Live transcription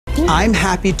I'm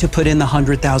happy to put in the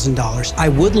 $100,000. I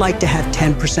would like to have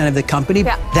 10% of the company.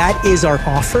 Yeah. That is our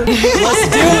offer. Let's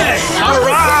do it! All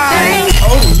right!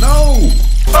 Oh no!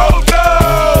 Oh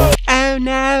no! Oh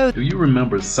no! Do you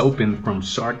remember Soapen from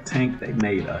Shark Tank? They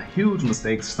made a huge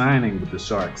mistake signing with the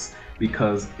Sharks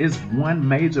because it's one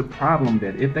major problem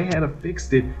that if they had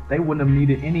fixed it, they wouldn't have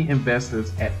needed any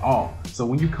investors at all. So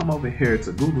when you come over here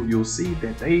to Google, you'll see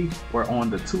that they were on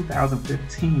the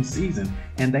 2015 season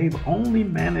and they've only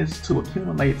managed to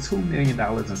accumulate $2 million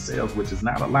in sales, which is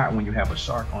not a lot when you have a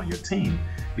shark on your team,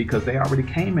 because they already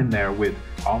came in there with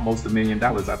almost $1 million.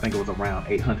 I think it was around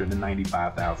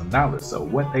 $895,000. So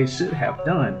what they should have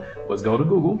done was go to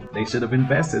Google. They should have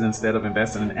invested, instead of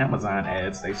investing in Amazon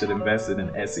ads, they should have invested in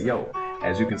SEO.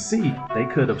 As you can see, they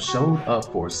could have showed up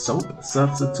for soap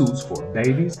substitutes for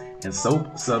babies and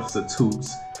soap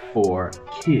substitutes for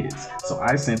kids. So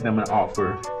I sent them an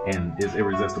offer and it's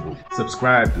irresistible.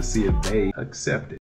 Subscribe to see if they accept it.